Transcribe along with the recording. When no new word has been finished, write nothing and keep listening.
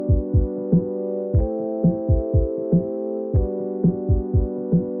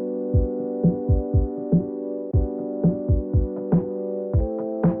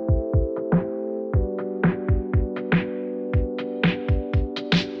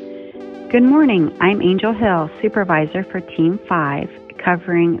Good morning. I'm Angel Hill, Supervisor for Team 5,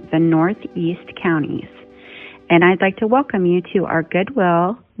 covering the Northeast counties. And I'd like to welcome you to our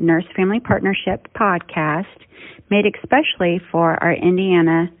Goodwill Nurse Family Partnership podcast, made especially for our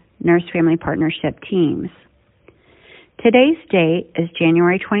Indiana Nurse Family Partnership teams. Today's date is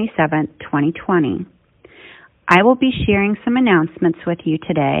January 27, 2020. I will be sharing some announcements with you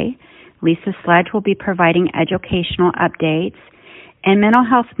today. Lisa Sledge will be providing educational updates, and mental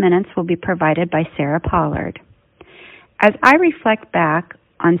health minutes will be provided by Sarah Pollard. As I reflect back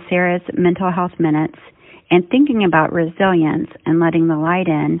on Sarah's mental health minutes and thinking about resilience and letting the light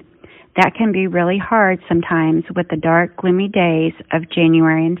in, that can be really hard sometimes with the dark, gloomy days of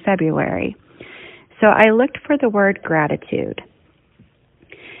January and February. So I looked for the word gratitude.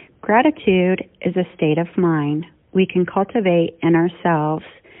 Gratitude is a state of mind we can cultivate in ourselves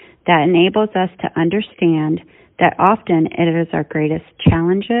that enables us to understand that often it is our greatest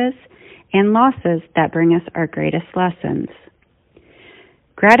challenges and losses that bring us our greatest lessons.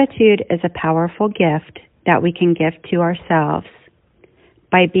 Gratitude is a powerful gift that we can give to ourselves.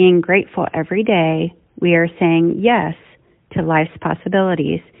 By being grateful every day, we are saying yes to life's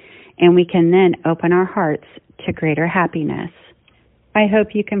possibilities, and we can then open our hearts to greater happiness. I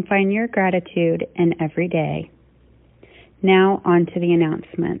hope you can find your gratitude in every day. Now on to the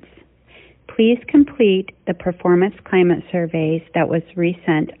announcements. Please complete the performance climate surveys that was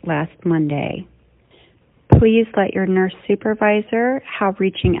resent last Monday. Please let your nurse supervisor how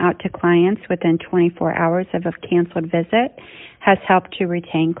reaching out to clients within 24 hours of a canceled visit has helped to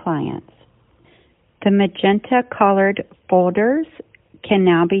retain clients. The magenta colored folders can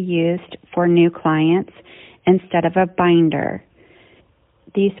now be used for new clients instead of a binder.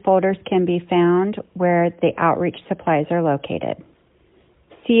 These folders can be found where the outreach supplies are located.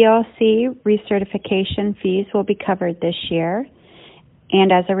 CLC recertification fees will be covered this year.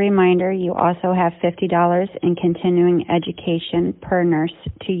 And as a reminder, you also have $50 in continuing education per nurse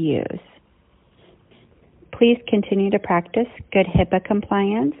to use. Please continue to practice good HIPAA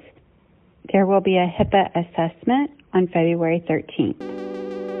compliance. There will be a HIPAA assessment on February 13th.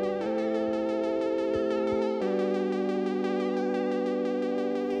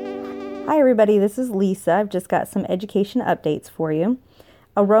 Hi everybody, this is Lisa. I've just got some education updates for you.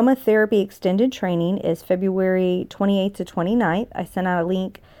 Aromatherapy extended training is February 28th to 29th. I sent out a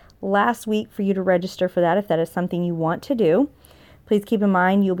link last week for you to register for that if that is something you want to do. Please keep in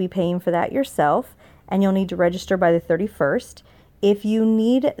mind you'll be paying for that yourself and you'll need to register by the 31st. If you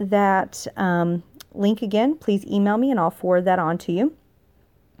need that link again, please email me and I'll forward that on to you.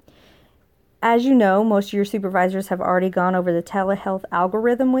 As you know, most of your supervisors have already gone over the telehealth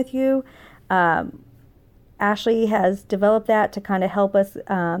algorithm with you. Ashley has developed that to kind of help us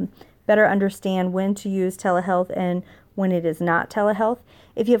better understand when to use telehealth and when it is not telehealth.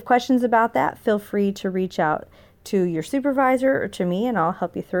 If you have questions about that, feel free to reach out to your supervisor or to me and I'll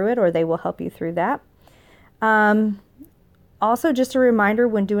help you through it, or they will help you through that. Also, just a reminder,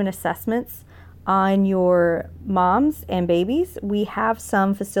 when doing assessments on your moms and babies, we have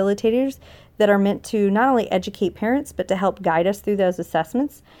some facilitators that are meant to not only educate parents, but to help guide us through those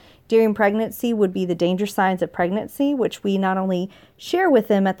assessments. During pregnancy would be the danger signs of pregnancy, which we not only share with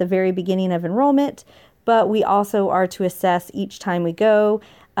them at the very beginning of enrollment, but we also are to assess each time we go,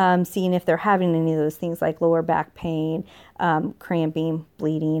 seeing if they're having any of those things like lower back pain, cramping,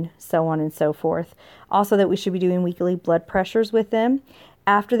 bleeding, so on and so forth. Also that we should be doing weekly blood pressures with them.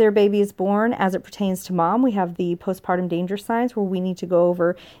 After their baby is born, as it pertains to mom, we have the postpartum danger signs where we need to go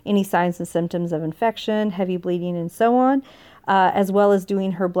over any signs and symptoms of infection, heavy bleeding, and so on. As well as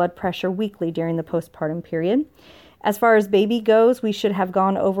doing her blood pressure weekly during the postpartum period. As far as baby goes, we should have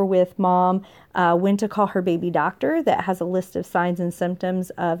gone over with mom when to call her baby doctor. That has a list of signs and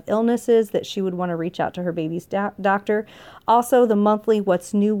symptoms of illnesses that she would want to reach out to her baby's doctor. Also, the monthly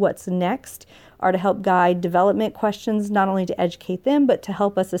What's New, What's Next are to help guide development questions, not only to educate them, but to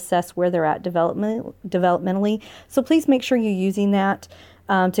help us assess where they're at developmentally. So please make sure you're using that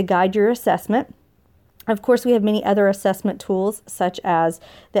to guide your assessment. Of course, we have many other assessment tools, such as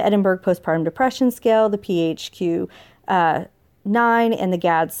the Edinburgh Postpartum Depression Scale, the PHQ-9, and the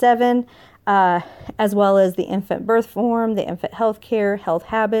GAD-7, as well as the Infant Birth Form, the Infant Healthcare, Health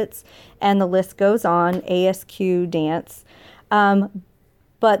Habits, and the list goes on, ASQ, DANCE.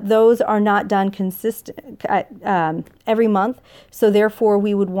 But those are not done consistent every month, so therefore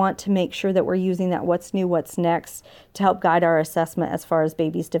we would want to make sure that we're using that What's New, What's Next to help guide our assessment as far as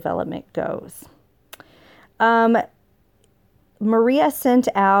baby's development goes. Maria sent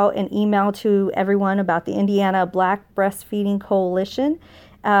out an email to everyone about the Indiana Black Breastfeeding Coalition,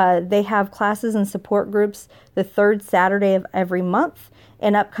 They have classes and support groups the third Saturday of every month,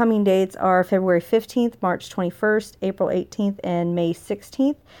 and upcoming dates are February 15th, March 21st, April 18th, and May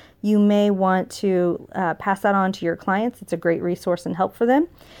 16th. You may want to pass that on to your clients. It's a great resource and help for them.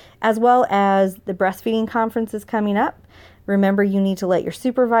 As well as the breastfeeding conference is coming up. Remember, you need to let your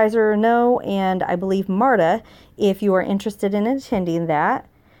supervisor know, and I believe Marta, if you are interested in attending that.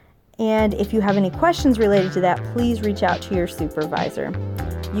 And if you have any questions related to that, please reach out to your supervisor.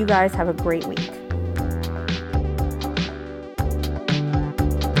 You guys have a great week.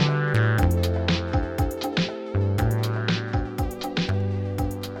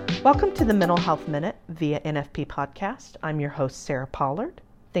 Welcome to the Mental Health Minute via NFP Podcast. I'm your host, Sarah Pollard.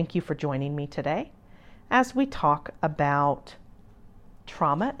 Thank you for joining me today as we talk about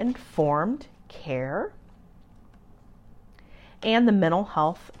trauma-informed care and the mental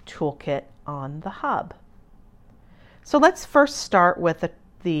health toolkit on the Hub. So let's first start with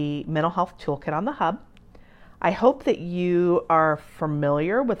the mental health toolkit on the Hub. I hope that you are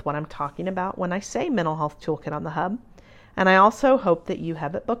familiar with what I'm talking about when I say mental health toolkit on the Hub. And I also hope that you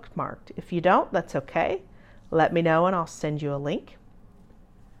have it bookmarked. If you don't, that's okay. Let me know and I'll send you a link.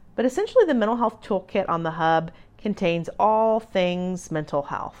 But essentially, the mental health toolkit on the Hub contains all things mental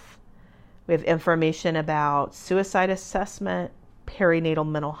health. We have information about suicide assessment, perinatal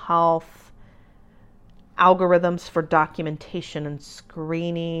mental health, algorithms for documentation and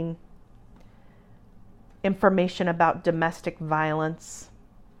screening, information about domestic violence,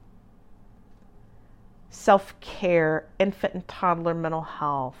 self-care, infant and toddler mental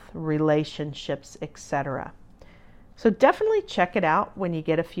health, relationships, etc. So definitely check it out when you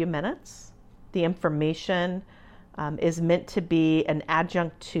get a few minutes. The information is meant to be an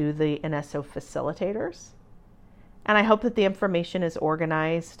adjunct to the NSO facilitators. And I hope that the information is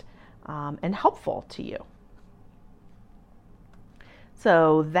organized and helpful to you.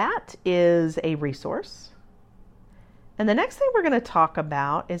 So that is a resource. And the next thing we're going to talk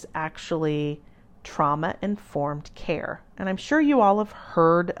about is actually trauma-informed care. And I'm sure you all have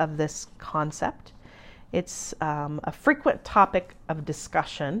heard of this concept. It's a frequent topic of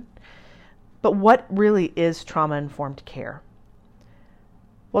discussion. But what really is trauma-informed care?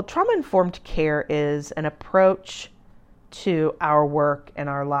 Well, trauma-informed care is an approach to our work and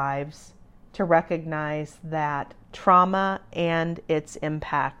our lives to recognize that trauma and its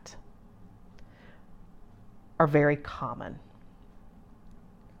impact are very common.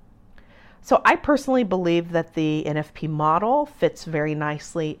 So I personally believe that the NFP model fits very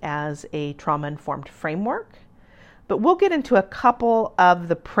nicely as a trauma-informed framework, but we'll get into a couple of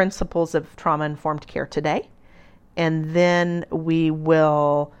the principles of trauma-informed care today, and then we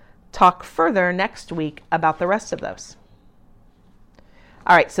will talk further next week about the rest of those.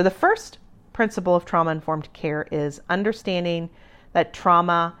 All right, so the first principle of trauma-informed care is understanding that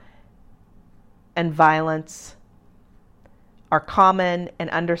trauma and violence are common and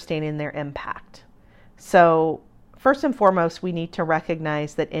understanding their impact. So first and foremost, we need to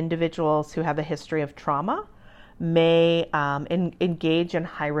recognize that individuals who have a history of trauma may engage in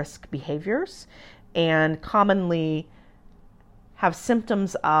high-risk behaviors and commonly have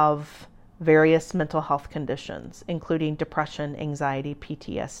symptoms of various mental health conditions, including depression, anxiety,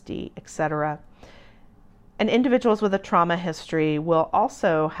 PTSD, etc. And individuals with a trauma history will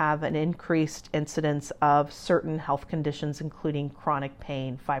also have an increased incidence of certain health conditions, including chronic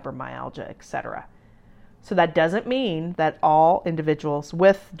pain, fibromyalgia, etc. So that doesn't mean that all individuals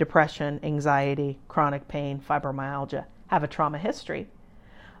with depression, anxiety, chronic pain, fibromyalgia have a trauma history,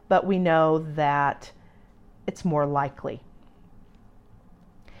 but we know that it's more likely.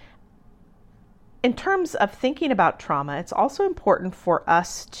 In terms of thinking about trauma, it's also important for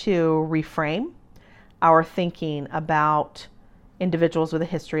us to reframe our thinking about individuals with a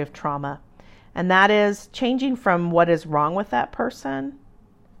history of trauma. And that is changing from what is wrong with that person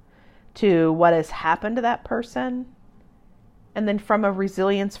to what has happened to that person. And then from a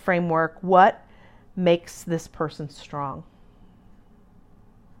resilience framework, what makes this person strong?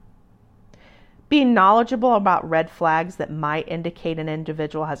 Being knowledgeable about red flags that might indicate an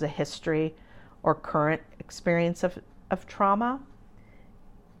individual has a history or current experience of trauma,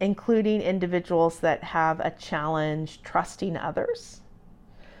 including individuals that have a challenge trusting others,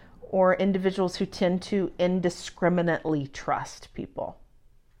 or individuals who tend to indiscriminately trust people.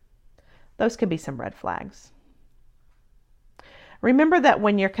 Those could be some red flags. Remember that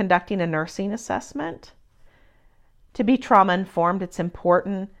when you're conducting a nursing assessment, to be trauma-informed, it's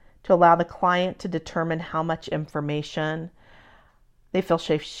important to allow the client to determine how much information they feel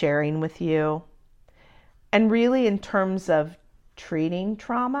safe sharing with you. And really, in terms of treating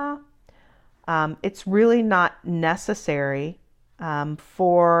trauma, it's really not necessary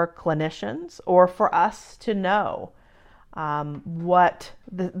for clinicians or for us to know what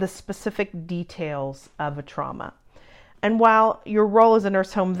the specific details of a trauma. And while your role as a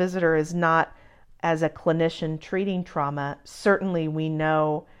nurse home visitor is not as a clinician treating trauma, certainly we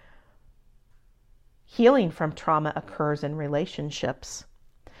know healing from trauma occurs in relationships.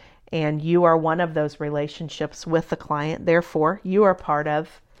 And you are one of those relationships with the client. Therefore, you are part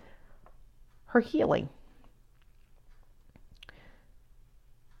of her healing.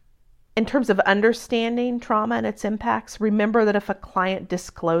 In terms of understanding trauma and its impacts, remember that if a client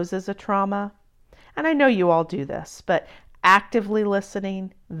discloses a trauma, and I know you all do this, but actively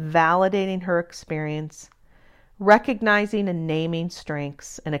listening, validating her experience, recognizing and naming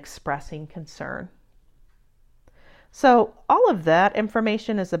strengths, and expressing concern. So all of that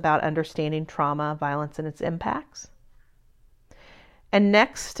information is about understanding trauma, violence, and its impacts. And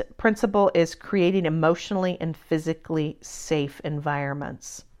next principle is creating emotionally and physically safe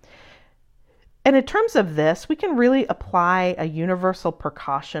environments. And in terms of this, we can really apply a universal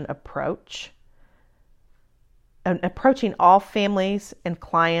precaution approach, approaching all families and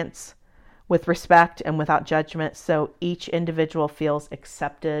clients with respect and without judgment, so each individual feels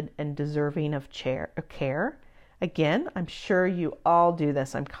accepted and deserving of care. Again, I'm sure you all do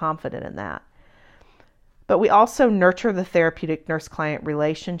this. I'm confident in that. But we also nurture the therapeutic nurse-client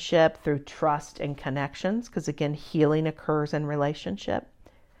relationship through trust and connections, because again, healing occurs in relationship.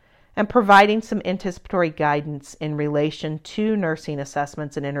 And providing some anticipatory guidance in relation to nursing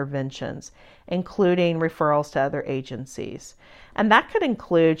assessments and interventions, including referrals to other agencies. And that could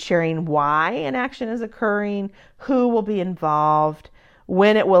include sharing why an action is occurring, who will be involved,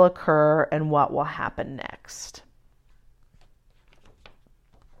 when it will occur, and what will happen next.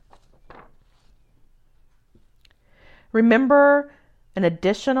 Remember, an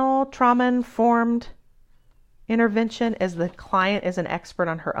additional trauma-informed intervention is the client is an expert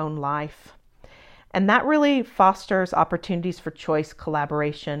on her own life. And that really fosters opportunities for choice,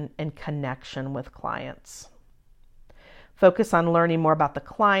 collaboration, and connection with clients. Focus on learning more about the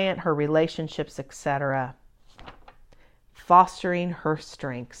client, her relationships, etc. Fostering her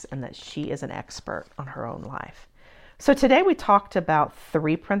strengths and that she is an expert on her own life. So today we talked about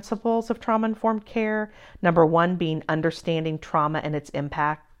 3 principles of trauma-informed care. Number 1 being understanding trauma and its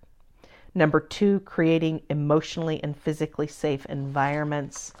impact. Number 2, creating emotionally and physically safe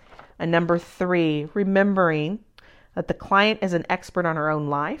environments. And number 3, remembering that the client is an expert on her own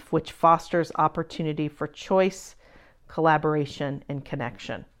life, which fosters opportunity for choice, collaboration, and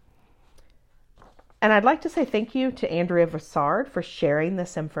connection. And I'd like to say thank you to Andrea Vassard for sharing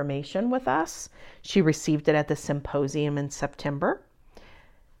this information with us. She received it at the symposium in September.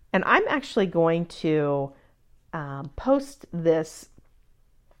 And I'm actually going to post this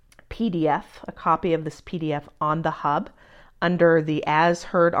PDF, a copy of this PDF on the Hub under the As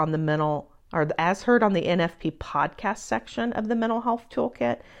Heard on the NFP podcast section of the Mental Health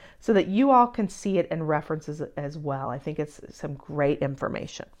Toolkit so that you all can see it and references it as well. I think it's some great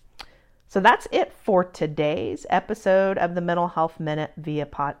information. So that's it for today's episode of the Mental Health Minute via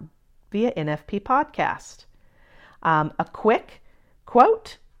NFP podcast. A quick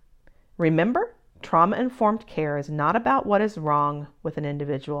quote: remember, trauma-informed care is not about what is wrong with an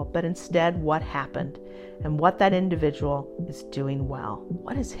individual, but instead what happened and what that individual is doing well.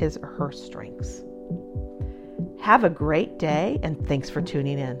 What is his or her strengths? Have a great day, and thanks for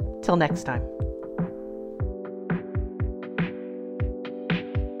tuning in. Till next time.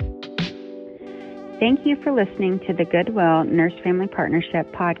 Thank you for listening to the Goodwill Nurse-Family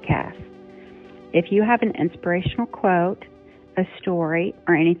Partnership podcast. If you have an inspirational quote, a story,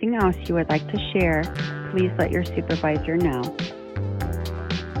 or anything else you would like to share, please let your supervisor know.